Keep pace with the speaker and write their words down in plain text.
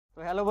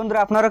Hello বন্ধুরা,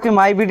 আপনারা কি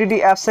মাইবিডিটি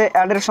অ্যাপসে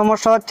অ্যাডের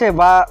সমস্যা হচ্ছে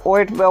বা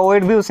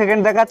ওয়েট ভিউ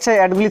সেকেন্ড দেখাচ্ছে,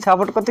 অ্যাডগুলি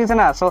সাপোর্ট করতেছে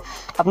না? সো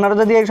আপনারা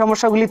যদি এই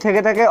সমস্যাগুলি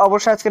থেকে থাকে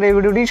অবশ্যই আজকের এই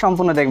ভিডিওটি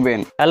সম্পূর্ণ দেখবেন।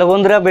 হ্যালো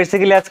বন্ধুরা,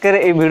 বেসিক্যালি আজকের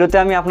এই ভিডিওতে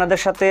আমি আপনাদের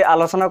সাথে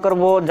আলোচনা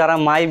করব যারা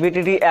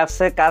মাইবিডিটি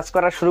অ্যাপসে কাজ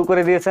করা শুরু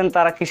করে দিয়েছেন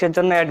তারা কিসের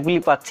জন্য অ্যাডগুলি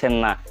পাচ্ছেন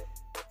না।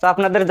 তো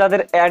আপনাদের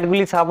যাদের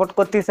অ্যাডগুলি সাপোর্ট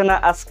করতেছে না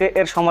আজকে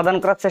এর সমাধান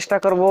করার চেষ্টা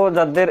করব।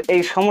 যাদের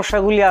এই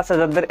সমস্যাগুলি আছে,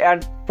 যাদের অ্যাড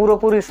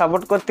পুরোপুরি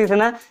সাপোর্ট করতেছে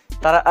না,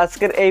 তারা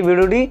আজকের এই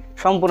ভিডিওটি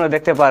সম্পূর্ণ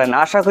দেখতে পারেন।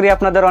 আশা করি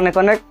আপনাদের অনেক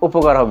অনেক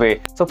উপকার হবে।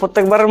 তো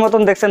প্রত্যেকবারের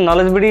মতন দেখছেন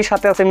নলেজবিডির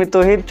সাথে আছে আমি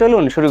তহিদ।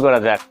 চলুন শুরু করা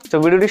যাক। তো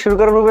ভিডিওটি শুরু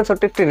করার পূর্বে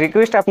ছোট্ট একটি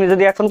রিকোয়েস্ট, আপনি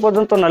যদি এখন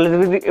পর্যন্ত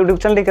নলেজবিডি ইউটিউব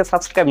চ্যানেলটিকে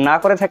সাবস্ক্রাইব না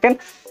করে থাকেন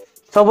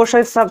তো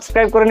অবশ্যই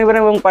সাবস্ক্রাইব করে নেবেন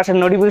এবং পাশের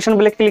নোটিফিকেশন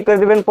বেলে ক্লিক করে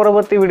দিবেন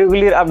পরবর্তী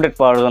ভিডিওগুলির আপডেট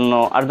পাওয়ার জন্য।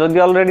 আর যদি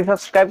অলরেডি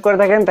সাবস্ক্রাইব করে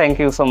থাকেন থ্যাংক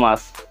ইউ সো মাচ।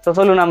 তো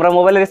চলুন আমরা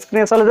মোবাইলের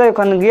স্ক্রিনে চলে যাই,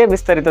 ওখানে গিয়ে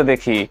বিস্তারিত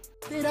দেখি।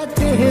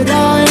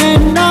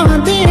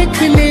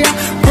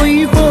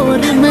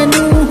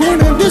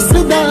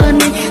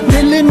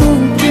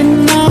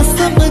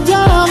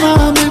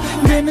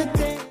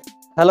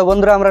 হ্যালো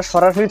বন্ধুরা, আমরা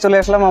সরাসরি চলে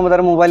আসলাম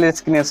আমাদের মোবাইলের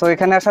স্ক্রিনে। সো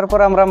এখানে আসার পর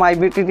আমরা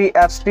মাইবিডিটি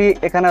অ্যাপসটি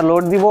এখানে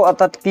লোড দিব,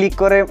 অর্থাৎ ক্লিক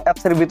করে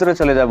অ্যাপসের ভিতরে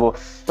চলে যাব।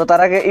 তো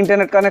তার আগে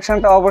ইন্টারনেট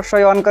কানেকশনটা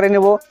অবশ্যই অন করে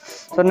নেব।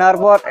 তো নেওয়ার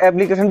পর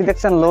অ্যাপ্লিকেশনটি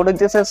দেখছেন লোড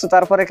হইতেছে। সো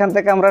তারপর এখান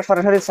থেকে আমরা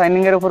সরাসরি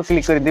সাইনিং এর উপর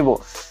ক্লিক করে দিব।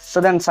 সো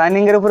দেন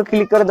সাইনিং এর উপর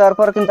ক্লিক করে দেওয়ার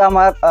পর কিন্তু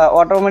আমার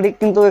অটোমেটিক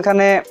কিন্তু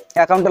এখানে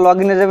অ্যাকাউন্টে লগ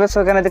ইনে যাবে। সো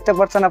এখানে দেখতে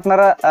পাচ্ছেন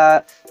আপনারা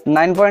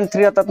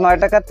 9.3 অর্থাৎ 9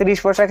 টাকা 30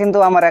 পয়সা কিন্তু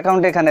আমার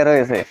অ্যাকাউন্টে এখানে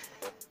রয়েছে।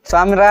 সো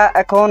আমরা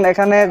এখন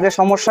এখানে যে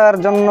সমস্যার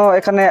জন্য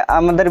এখানে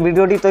আমাদের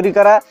ভিডিওটি তৈরি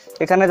করা,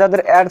 এখানে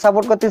যাদের অ্যাড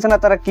সাপোর্ট করতেছে না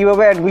তারা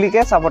কিভাবে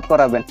অ্যাডগুলিকে সাপোর্ট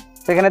করাবেন।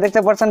 সেখানে দেখতে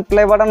পাচ্ছেন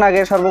প্লে বাটন,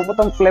 আগে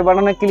সর্বপ্রথম প্লে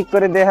বাটনে ক্লিক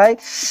করে দেখাই।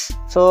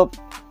 সো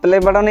প্লে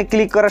বাটনে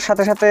ক্লিক করার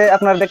সাথে সাথে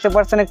আপনারা দেখতে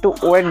পাচ্ছেন একটু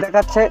ওয়েট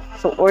দেখাচ্ছে।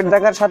 সো ওয়েট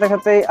দেখার সাথে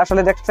সাথেই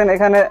আসলে দেখছেন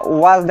এখানে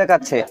ওয়াচ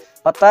দেখাচ্ছে,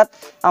 অর্থাৎ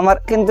আমার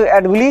কিন্তু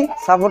অ্যাডগুলি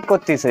সাপোর্ট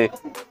করতেছে।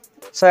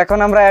 সো এখন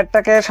আমরা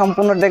অ্যাডটাকে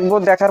সম্পূর্ণ দেখব।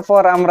 দেখার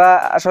পর আমরা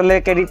আসলে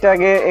ক্রেডিটটা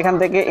আগে এখান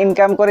থেকে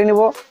ইনকাম করে নিব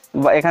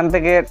বা এখান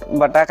থেকে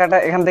বা টাকাটা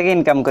এখান থেকে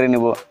ইনকাম করে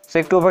নিব। সো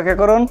একটু অপেক্ষা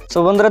করুন। সো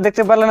বন্ধুরা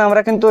দেখতে পারলেন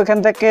আমরা কিন্তু এখান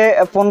থেকে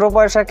 15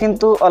 পয়সা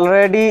কিন্তু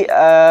অলরেডি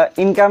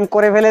ইনকাম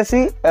করে ফেলেছি।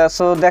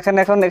 সো দেখেন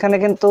এখন এখানে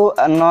কিন্তু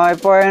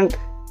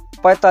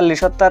 9.45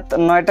 অর্থাৎ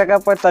 9 টাকা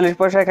 45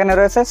 পয়সা এখানে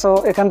রয়েছে। সো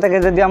এখান থেকে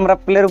যদি আমরা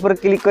প্লের উপরে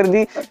ক্লিক করে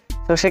দিই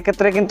তো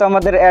সেক্ষেত্রে কিন্তু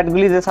আমাদের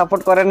অ্যাডগুলি যে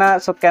সাপোর্ট করে না,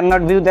 সো ক্যান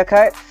নট ভিউ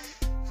দেখায়।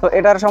 তো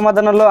এটার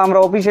সমাধান হলো আমরা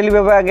অফিসিয়ালি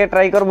ভাবে আগে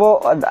ট্রাই করব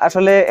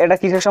আসলে এটা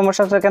কিসের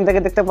সমস্যা। তো এখান থেকে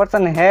দেখতে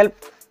পাচ্ছেন হেল্প।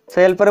 সো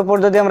হেল্পের উপর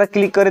যদি আমরা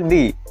ক্লিক করে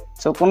দিই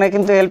সো কোনে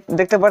কিন্তু হেল্প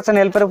দেখতে পাচ্ছেন,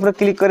 হেল্পের উপরে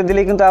ক্লিক করে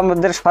দিলে কিন্তু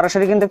আমাদের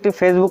সরাসরি কিন্তু একটি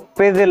ফেসবুক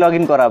পেজে লগ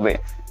ইন করাবে।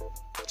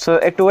 সো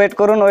একটু ওয়েট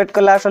করুন, ওয়েট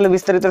করলে আসলে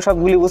বিস্তারিত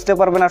সবগুলি বুঝতে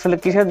পারবেন আসলে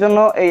কিসের জন্য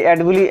এই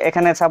অ্যাডগুলি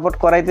এখানে সাপোর্ট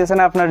করাইতেছে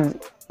না আপনার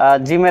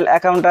জিমেল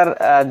অ্যাকাউন্টার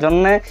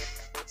জন্য।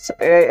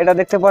 এটা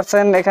দেখতে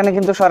পাচ্ছেন এখানে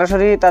কিন্তু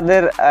সরাসরি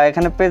তাদের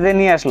এখানে পেজে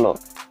নিয়ে আসলো।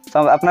 তো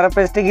আপনারা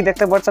পেজটি কি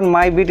দেখতে পাচ্ছেন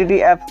মাইবিডিটি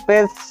অ্যাপ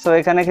পেজ। সো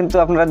এখানে কিন্তু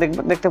আপনারা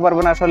দেখতে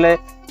পারবেন আসলে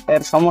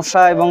এর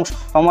সমস্যা এবং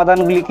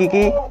সমাধানগুলি কি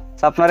কি।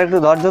 আপনারা একটু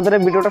ধৈর্য ধরে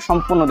ভিডিওটা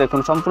সম্পূর্ণ দেখুন,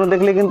 সম্পূর্ণ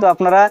দেখলে কিন্তু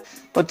আপনারা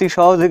অতি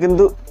সহজে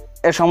কিন্তু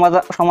এর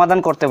সমাধান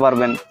করতে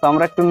পারবেন। তো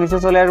আমরা একটু নিচে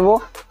চলে আসবো।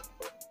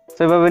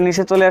 সেভাবে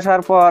নিচে চলে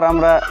আসার পর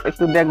আমরা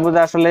একটু দেখবো যে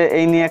আসলে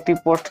এই নিয়ে একটি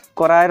পোস্ট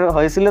করা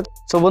হয়েছিল।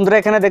 সো বন্ধুরা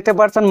এখানে দেখতে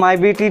পাচ্ছেন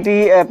মাইবিডিটি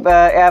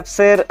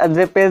অ্যাপসের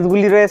যে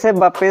পেজগুলি রয়েছে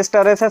বা পেজটা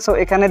রয়েছে, সো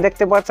এখানে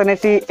দেখতে পাচ্ছেন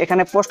একটি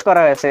এখানে পোস্ট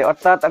করা হয়েছে,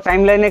 অর্থাৎ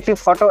টাইমলাইনে একটি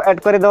ফটো অ্যাড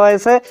করে দেওয়া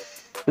হয়েছে।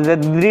 যে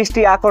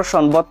দৃষ্টি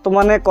আকর্ষণ,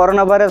 বর্তমানে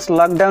করোনা ভাইরাস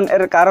লকডাউন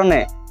এর কারণে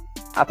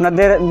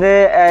আপনাদের যে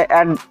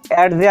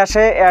অ্যাড যে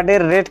আসে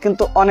অ্যাডের রেট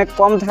কিন্তু অনেক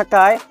কম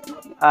থাকায়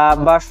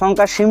বা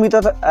সংখ্যা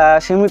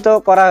সীমিত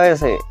করা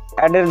হয়েছে।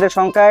 অ্যাডের যে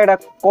সংখ্যা এটা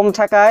কম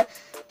থাকায়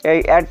এই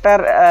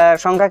অ্যাডটার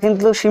সংখ্যা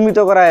কিন্তু সীমিত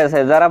করা হয়েছে।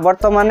 যারা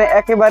বর্তমানে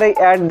একেবারেই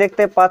অ্যাড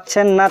দেখতে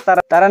পাচ্ছেন না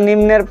তারা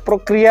নিম্নের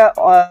প্রক্রিয়া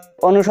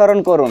অনুসরণ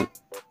করুন।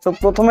 তো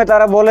প্রথমে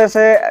তারা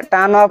বলেছে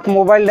টার্ন অফ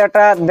মোবাইল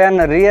ডাটা দেন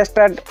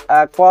রিস্টার্ট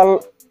কল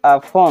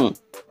ফোন।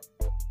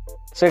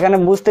 সেখানে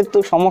বুঝতে একটু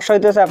সমস্যা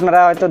হইতেছে, আপনারা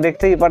হয়তো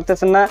দেখতেই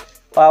পারতেছেন না।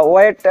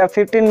 Wait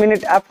 15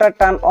 minute after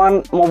turn on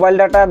mobile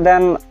data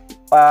then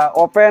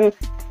open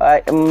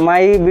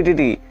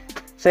মাইবিডিটি।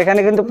 সেখানে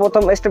কিন্তু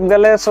প্রথম স্টেপ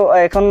গেলে। সো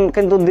এখন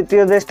কিন্তু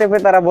দ্বিতীয় যে স্টেপে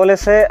তারা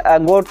বলেছে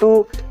go to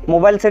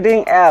mobile setting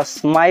apps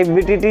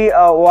মাইবিডিটি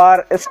war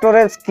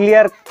storage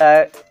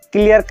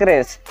clear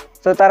craze.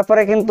 তো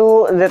তারপরে কিন্তু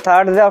যে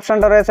থার্ড যে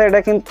অপশনটা রয়েছে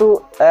এটা কিন্তু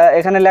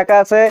এখানে লেখা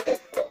আছে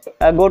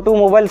go to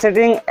mobile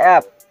setting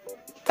app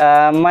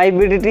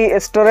মাইবিডিটি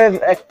storage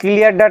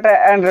clear data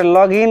and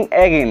log in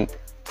again.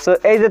 So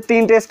এই যে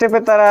তিনটে স্টেপে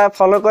তারা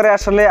ফলো করে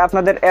আসলে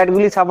আপনাদের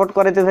অ্যাডগুলি সাপোর্ট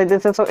করতে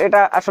চাইতেছে। সো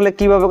এটা আসলে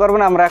কিভাবে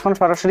করবেন আমরা এখন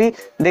সরাসরি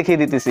দেখিয়ে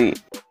দিতেছি।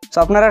 সো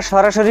আপনারা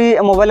সরাসরি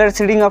মোবাইলের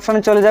সেটিং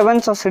অপশনে চলে যাবেন।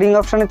 সো সেটিং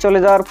অপশনে চলে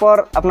যাওয়ার পর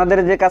আপনাদের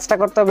যে কাজটা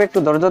করতে হবে একটু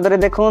ধৈর্য ধরে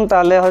দেখুন,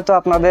 তাহলে হয়তো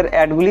আপনাদের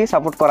অ্যাডগুলি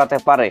সাপোর্ট করাতে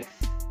পারে।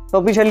 তো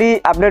অফিসিয়ালি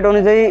আপডেট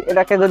অনুযায়ী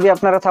এটাকে যদি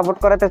আপনারা সাপোর্ট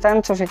করাতে চান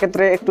তো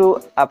সেক্ষেত্রে একটু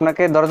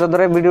আপনাকে ধৈর্য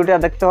ধরে ভিডিওটা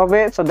দেখতে হবে।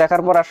 সো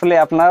দেখার পর আসলে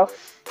আপনার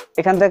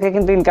এখান থেকে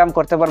কিন্তু ইনকাম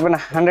করতে পারবেন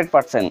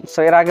 100%। সো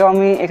এর আগেও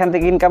আমি এখান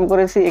থেকে ইনকাম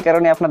করেছি, এই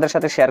কারণে আপনাদের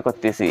সাথে শেয়ার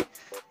করতেছি।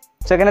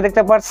 সো এখানে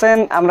দেখতে পাচ্ছেন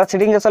আমরা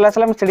সেটিংয়ে চলে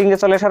আসলাম। সেটিংয়ে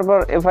চলে আসার পর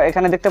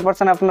এখানে দেখতে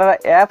পাচ্ছেন আপনারা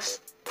অ্যাপস।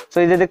 সো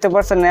এই যে দেখতে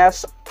পাচ্ছেন অ্যাপস,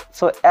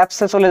 সো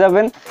অ্যাপসে চলে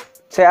যাবেন।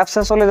 সো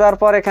অ্যাপসে চলে যাওয়ার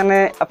পর এখানে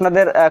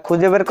আপনাদের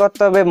খুঁজে বের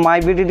করতে হবে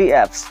মাইবিডিটি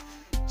অ্যাপস।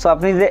 সো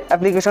আপনি যে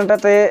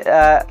অ্যাপ্লিকেশনটাতে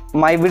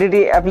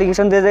মাইবিডিটি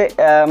অ্যাপ্লিকেশন দিয়ে যে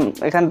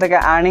এখান থেকে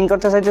আর্নিং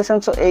করতে চাইতেছেন,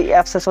 সো এই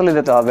অ্যাপসে চলে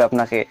যেতে হবে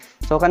আপনাকে।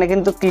 সো ওখানে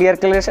কিন্তু ক্লিয়ার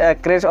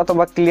ক্র্যাশ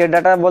অথবা ক্লিয়ার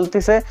ডাটা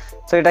বলতেছে।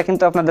 সো এটা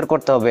কিন্তু আপনাদের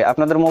করতে হবে।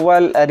 আপনাদের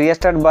মোবাইল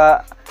রিস্টার্ট বা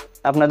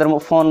আপনাদের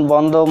ফোন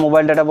বন্ধ,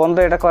 মোবাইল ডাটা বন্ধ,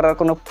 এটা করার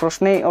কোনো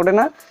প্রশ্নই ওঠে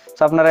না।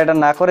 সো আপনারা এটা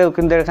না করেও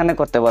কিন্তু এখানে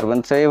করতে পারবেন।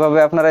 সো এইভাবে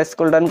আপনারা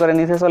স্ক্রল ডাউন করে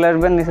নিচে চলে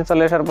আসবেন। নিচে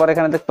চলে আসার পর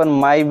এখানে দেখবেন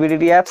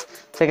মাইবিডিটি অ্যাপস,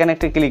 সেখানে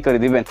একটি ক্লিক করে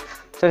দিবেন।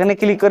 সো এখানে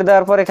ক্লিক করে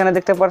দেওয়ার পর এখানে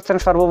দেখতে পাচ্ছেন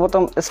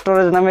সর্বপ্রথম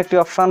স্টোরেজ নামে একটি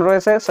অপশন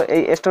রয়েছে। সো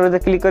এই স্টোরেজে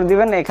ক্লিক করে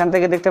দিবেন। এখান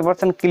থেকে দেখতে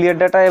পাচ্ছেন ক্লিয়ার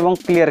ডাটা এবং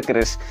ক্লিয়ার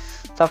ক্র্যাশ।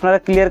 তো আপনারা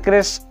ক্লিয়ার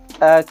ক্র্যাশ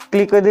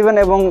ক্লিক করে দিবেন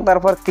এবং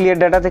তারপর ক্লিয়ার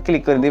ডাটাতে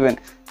ক্লিক করে দিবেন।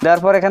 দেওয়ার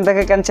পর এখান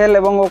থেকে ক্যান্সেল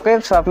এবং ওকে।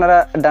 সো আপনারা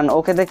ডান,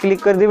 ওকেতে ক্লিক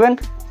করে দিবেন।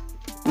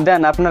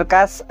 দেন আপনার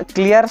কাজ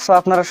ক্লিয়ার। সো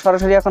আপনারা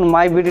সরাসরি এখন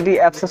মাইবিডিটি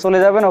অ্যাপসে চলে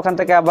যাবেন। ওখান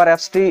থেকে আবার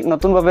অ্যাপসটি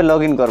নতুনভাবে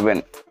লগ ইন করবেন।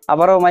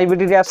 আবারও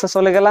মাইবিডিটি অ্যাপসে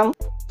চলে গেলাম।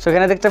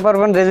 সেখানে দেখতে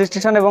পারবেন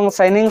রেজিস্ট্রেশন এবং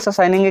সাইনিং। সো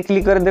সাইনিংয়ে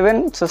ক্লিক করে দেবেন।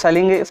 সো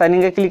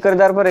সাইনিংয়ে ক্লিক করে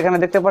দেওয়ার পর এখানে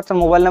দেখতে পাচ্ছেন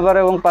মোবাইল নাম্বার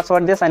এবং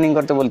পাসওয়ার্ড দিয়ে সাইনিং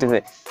করতে বলতেছে।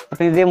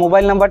 আপনি যে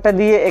মোবাইল নাম্বারটা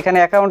দিয়ে এখানে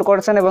অ্যাকাউন্ট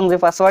করেছেন এবং যে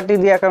পাসওয়ার্ডটি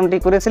দিয়ে অ্যাকাউন্টটি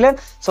করেছিলেন,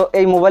 সো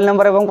এই মোবাইল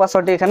নাম্বার এবং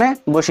পাসওয়ার্ডটি এখানে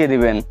বসিয়ে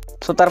দিবেন।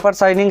 সো তারপর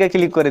সাইনিংয়ে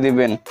ক্লিক করে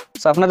দিবেন।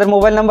 সো আপনাদের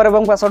মোবাইল নাম্বার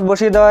এবং পাসওয়ার্ড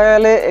বসিয়ে দেওয়া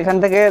হলে এখান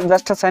থেকে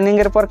জাস্ট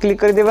সাইনিংয়ের পর ক্লিক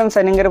করে দিবেন।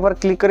 সাইনিংয়ের পর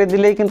ক্লিক করে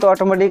দিলেই কিন্তু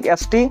অটোমেটিক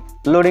অ্যাপসটি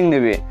লোডিং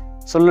নেবে।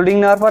 সো লোডিং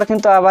নেওয়ার পর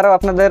কিন্তু আবারও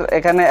আপনাদের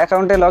এখানে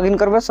অ্যাকাউন্টে লগ ইন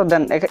করবে। সো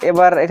দেন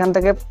এবার এখান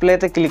থেকে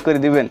প্লেতে ক্লিক করে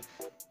দিবেন।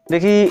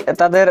 দেখি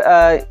তাদের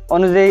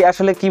অনুযায়ী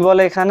আসলে কি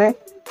বলে এখানে।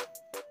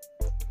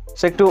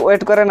 সো একটু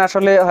ওয়েট করেন,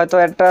 আসলে হয়তো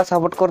একটা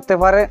সাপোর্ট করতে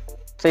পারে।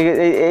 সেই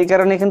এই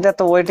কারণে কিন্তু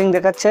এত ওয়েটিং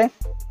দেখাচ্ছে।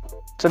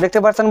 সো দেখতে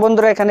পাচ্ছেন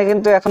বন্ধুরা, এখানে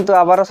কিন্তু এখন তো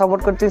আবারও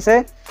সাপোর্ট করতেছে।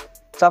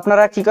 তো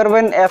আপনারা কি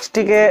করবেন,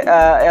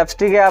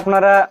 অ্যাপসটিকে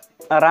আপনারা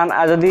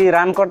যদি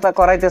রান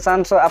করাইতে চান,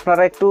 সো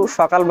আপনারা একটু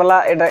সকালবেলা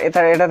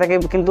এটা থেকে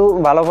কিন্তু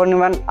ভালো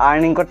পরিমাণ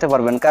আর্নিং করতে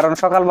পারবেন। কারণ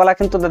সকালবেলা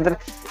কিন্তু তাদের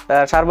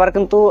সার্ভার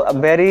কিন্তু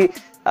ভেরি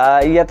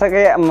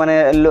থাকে, মানে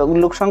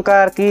লোক সংখ্যা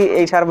আর কি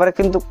এই সার্ভারে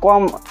কিন্তু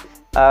কম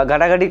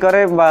ঘাটাঘাটি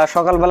করে, বা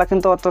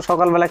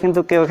সকালবেলা কিন্তু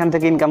কেউ এখান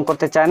থেকে ইনকাম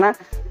করতে চায় না।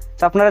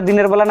 তো আপনারা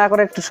দিনের বেলা না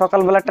করে একটু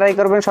সকালবেলা ট্রাই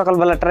করবেন।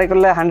 সকালবেলা ট্রাই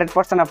করলে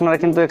 100% আপনারা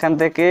কিন্তু এখান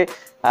থেকে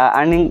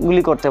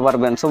আর্নিংগুলি করতে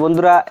পারবেন। সো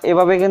বন্ধুরা,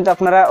 এভাবে কিন্তু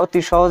আপনারা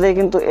অতি সহজেই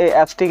কিন্তু এই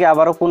অ্যাপসটিকে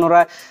আবারও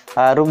পুনরায়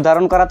রূপ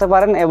ধারণ করাতে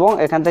পারেন এবং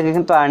এখান থেকে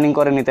কিন্তু আর্নিং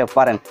করে নিতে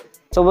পারেন।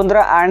 সো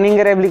বন্ধুরা,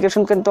 আর্নিংয়ের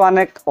অ্যাপ্লিকেশন কিন্তু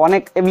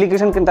অনেক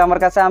অ্যাপ্লিকেশন কিন্তু আমার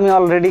কাছে আমি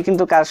অলরেডি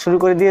কিন্তু কাজ শুরু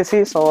করে দিয়েছি।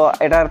 সো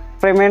এটার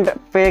পেমেন্ট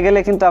পেয়ে গেলে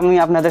কিন্তু আমি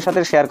আপনাদের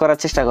সাথে শেয়ার করার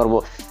চেষ্টা করব।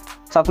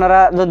 সো আপনারা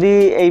যদি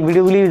এই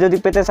ভিডিওগুলি যদি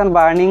পেতে চান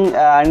বা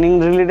আর্নিং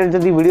রিলেটেড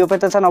যদি ভিডিও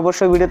পেতে চান,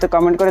 অবশ্যই ভিডিওতে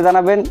কমেন্ট করে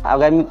জানাবেন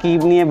আগামী কি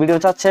নিয়ে ভিডিও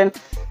চাচ্ছেন।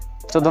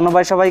 তো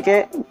ধন্যবাদ সবাইকে।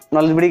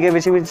 নলেজবিডিকে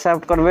বেশি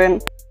সাপোর্ট করবেন।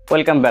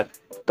 Welcome back.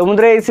 তো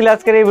বন্ধুরা, এই ছিল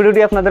আজকের এই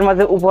ভিডিওটি আপনাদের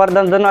মাঝে উপহার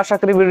দেওয়ার জন্য। আশা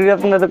করি ভিডিওটি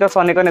আপনাদের কাছে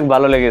অনেক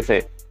ভালো লেগেছে।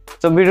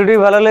 তো ভিডিওটি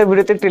ভালো লাগলে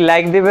ভিডিওতে একটি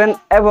লাইক দিবেন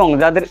এবং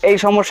যাদের এই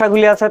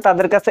সমস্যাগুলি আছে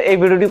তাদের কাছে এই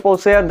ভিডিওটি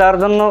পৌঁছে দেওয়ার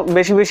জন্য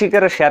বেশি বেশি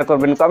করে শেয়ার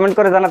করবেন। কমেন্ট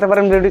করে জানাতে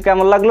পারেন ভিডিওটি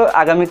কেমন লাগলো,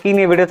 আগামী কি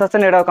নিয়ে ভিডিও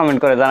চাচ্ছেন এটাও কমেন্ট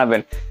করে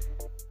জানাবেন।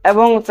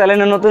 এবং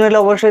চ্যানেলে নতুন হলে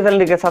অবশ্যই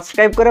চ্যানেলটিকে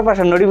সাবস্ক্রাইব করে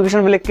পাশে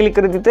নোটিফিকেশন বেলে ক্লিক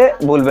করে দিতে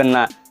ভুলবেন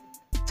না।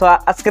 তো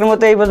আজকের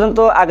মতো এই পর্যন্ত।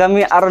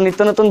 আগামী আরো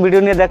নিত্য নতুন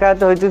ভিডিও নিয়ে দেখা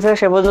হইতেছে।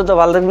 সে পর্যন্ত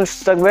ভালো থাকবেন,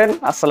 সুস্থ থাকবেন।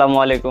 আসসালামু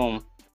আলাইকুম।